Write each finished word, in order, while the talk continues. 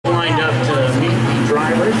lined up to meet the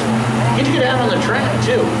drivers. Get to get out on the track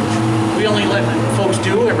too. We only let folks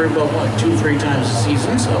do every about what, 2-3 times a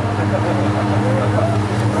season, so.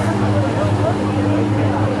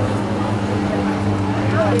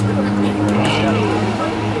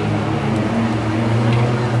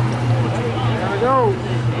 There we go.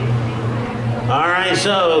 All right,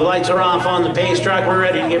 so lights are off on the pace truck. We're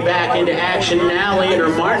ready to get back into action now. Leander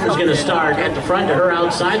Martin's going to start at the front, to her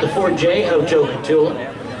outside, the Ford J of Joe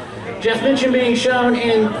Petula. Jeff Minchin being shown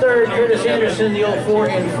in third, Curtis Anderson, the 04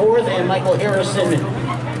 in fourth, and Michael Harrison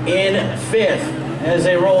in fifth as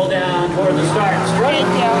they roll down toward the start straight.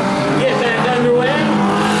 Get back underway.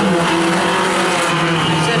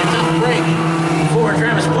 Set a tough break for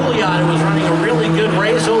Travis Pouliot, who was running a really good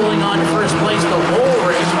race, holding on to first place the whole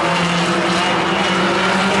race.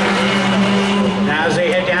 Now as they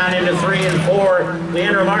head down into 3 and 4,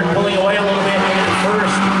 Leander Martin pulling away a little bit in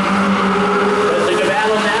first. There's a good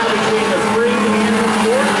battle now between the 3 and the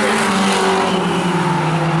 4.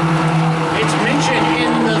 It's Minchin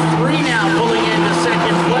in the 3 now, pulling into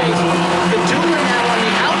second place. Petula now on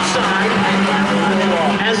the outside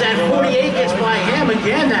as that 48 gets by him.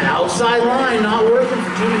 Again, that outside line not working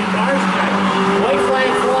for too many cars today. White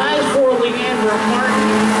flag flies for Leander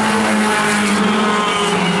Martin.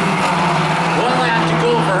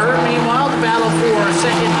 For her, meanwhile, the battle for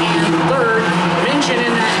second and third. Minchin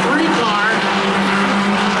in that 3 car,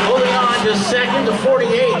 holding on to second. The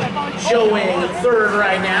 48 showing third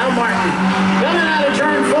right now. Martin coming out of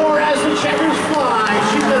turn 4 as the checkers fly.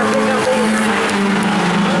 She's going to pick up